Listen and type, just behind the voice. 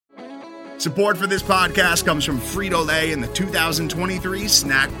Support for this podcast comes from Frito-Lay and the 2023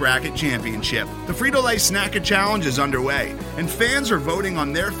 Snack Bracket Championship. The Frito-Lay Snack Challenge is underway, and fans are voting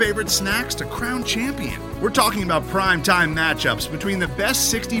on their favorite snacks to crown champion. We're talking about prime-time matchups between the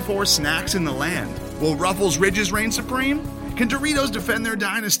best 64 snacks in the land. Will Ruffles Ridges reign supreme? Can Doritos defend their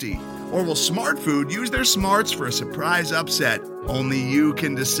dynasty? Or will Smart Food use their smarts for a surprise upset? Only you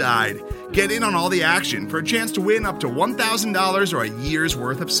can decide. Get in on all the action for a chance to win up to $1,000 or a year's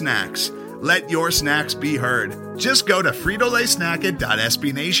worth of snacks. Let your snacks be heard. Just go to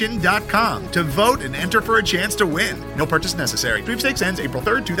fritolaysnacket.sbnation.com to vote and enter for a chance to win. No purchase necessary. Sweepstakes ends April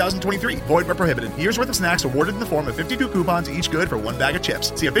 3rd, 2023. Void where prohibited. Year's worth of snacks awarded in the form of 52 coupons, each good for one bag of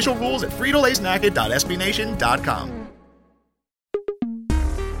chips. See official rules at fritolaysnacket.sbnation.com.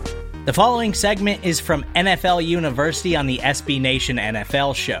 The following segment is from NFL University on the SB Nation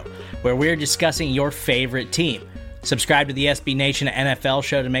NFL show, where we're discussing your favorite team. Subscribe to the SB Nation NFL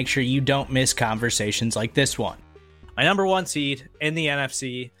show to make sure you don't miss conversations like this one. My number one seed in the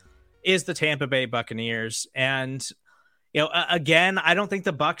NFC is the Tampa Bay Buccaneers. And, again, I don't think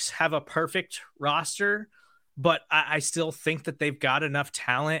the Bucs have a perfect roster, but I still think that they've got enough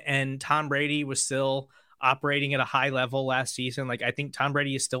talent, and Tom Brady was still operating at a high level last season. I think Tom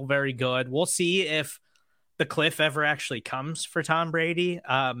Brady is still very good. We'll see if the cliff ever actually comes for Tom Brady.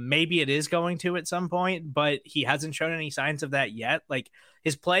 Maybe it is going to at some point, but he hasn't shown any signs of that yet.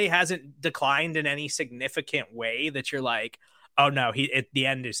 His play hasn't declined in any significant way that you're like, oh no, the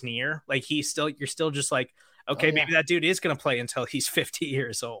end is near. You're still just like, okay, maybe that dude is going to play until he's 50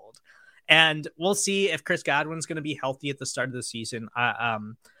 years old. And we'll see if Chris Godwin's going to be healthy at the start of the season.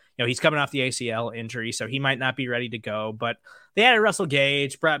 He's coming off the ACL injury, so he might not be ready to go. But they added Russell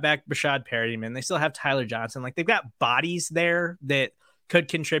Gage, brought back Rashad Perryman. They still have Tyler Johnson. They've got bodies there that could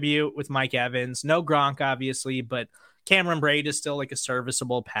contribute with Mike Evans. No Gronk, obviously, but Cameron Braid is still a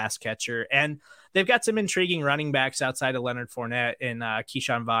serviceable pass catcher. And they've got some intriguing running backs outside of Leonard Fournette and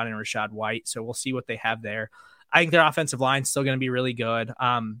Keyshawn Vaughn and Rachaad White. So we'll see what they have there. I think their offensive line is still going to be really good.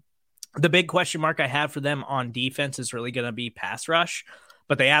 The big question mark I have for them on defense is really going to be pass rush.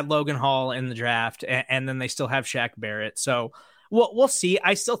 But they add Logan Hall in the draft, and then they still have Shaq Barrett. So we'll see.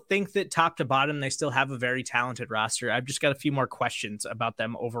 I still think that top to bottom, they still have a very talented roster. I've just got a few more questions about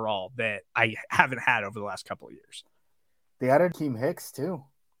them overall that I haven't had over the last couple of years. They added Keem Hicks, too.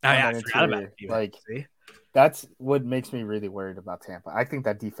 I forgot about it. That's what makes me really worried about Tampa. I think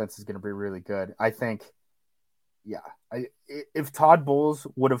that defense is going to be really good. I think, if Todd Bowles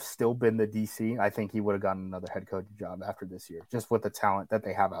would have still been the DC, I think he would have gotten another head coaching job after this year, just with the talent that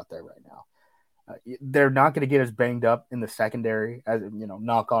they have out there right now. They're not going to get as banged up in the secondary, as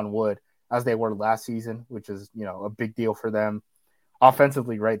knock on wood, as they were last season, which is a big deal for them.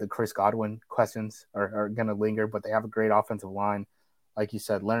 Offensively, right, the Chris Godwin questions are going to linger, but they have a great offensive line. Like you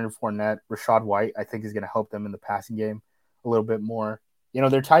said, Leonard Fournette, Rachaad White, I think is going to help them in the passing game a little bit more.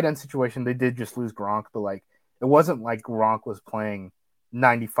 Their tight end situation, they did just lose Gronk, but it wasn't like Gronk was playing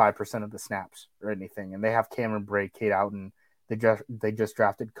 95% of the snaps or anything. And they have Cameron Braid, Kate Outen. They just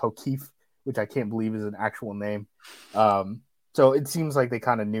drafted Kokeef, which I can't believe is an actual name. So it seems like they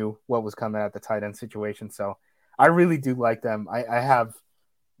kind of knew what was coming at the tight end situation. So I really do like them. I have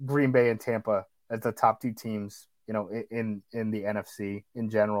Green Bay and Tampa as the top two teams, in the NFC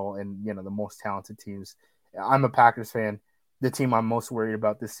in general, and the most talented teams. I'm a Packers fan. The team I'm most worried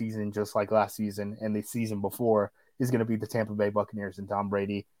about this season, just like last season and the season before, is going to be the Tampa Bay Buccaneers and Tom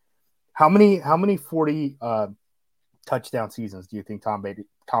Brady. How many 40 touchdown seasons do you think Tom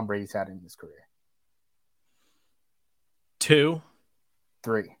Brady's had in his career? 2.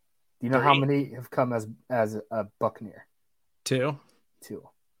 3. Do you know how many have come as a Buccaneer? 2.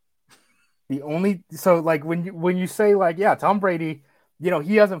 The only when you say Tom Brady,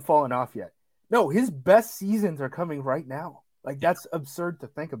 he hasn't fallen off yet. No, his best seasons are coming right now. That's absurd to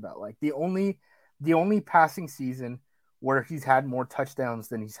think about. The only passing season where he's had more touchdowns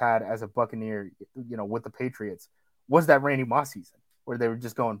than he's had as a Buccaneer, with the Patriots, was that Randy Moss season where they were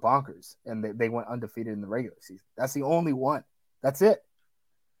just going bonkers and they went undefeated in the regular season. That's the only one. That's it.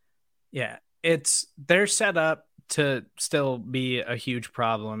 Yeah, they're set up to still be a huge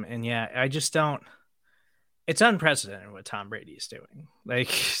problem. And I just don't. It's unprecedented what Tom Brady is doing.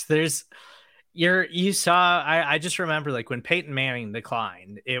 You saw, I just remember when Peyton Manning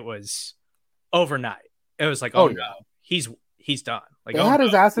declined, it was overnight. It was no, he's done. They had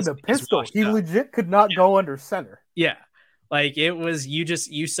his ass in a pistol. He legit could not go under center. Yeah. It was,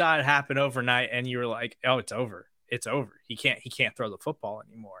 you saw it happen overnight and you were like, oh, it's over. It's over. He can't throw the football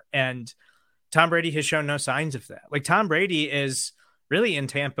anymore. And Tom Brady has shown no signs of that. Tom Brady is really in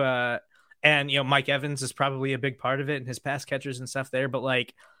Tampa, and Mike Evans is probably a big part of it and his pass catchers and stuff there. But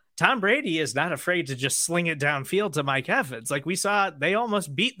Tom Brady is not afraid to just sling it downfield to Mike Evans. Like we saw, they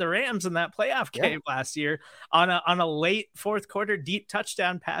almost beat the Rams in that playoff game last year on a late fourth quarter deep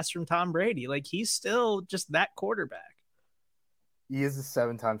touchdown pass from Tom Brady. Like he's still just that quarterback. He is a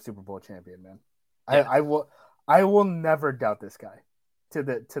 7-time Super Bowl champion, man. Yeah. I will never doubt this guy to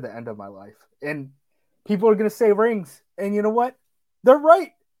the end of my life. And people are going to say rings, and you know what? They're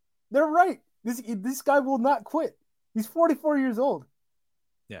right. They're right. This guy will not quit. He's 44 years old.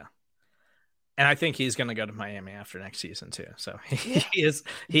 Yeah. And I think he's going to go to Miami after next season too. So he is.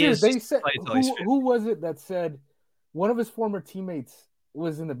 They said, who was it that said one of his former teammates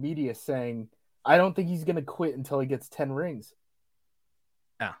was in the media saying, I don't think he's going to quit until he gets 10 rings.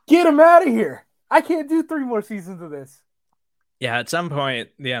 Yeah. Get him out of here. I can't do 3 more seasons of this. Yeah. At some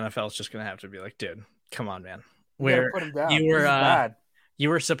point, the NFL is just going to have to be like, dude, come on, man. Put him down. You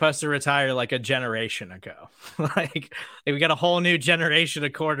were supposed to retire like a generation ago. like we got a whole new generation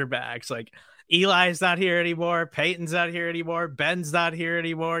of quarterbacks. Like Eli's not here anymore. Peyton's not here anymore. Ben's not here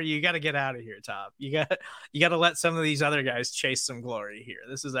anymore. You got to get out of here, Tom. You got to let some of these other guys chase some glory here.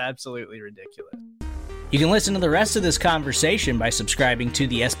 This is absolutely ridiculous. You can listen to the rest of this conversation by subscribing to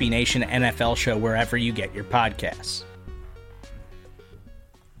the SB Nation NFL show wherever you get your podcasts.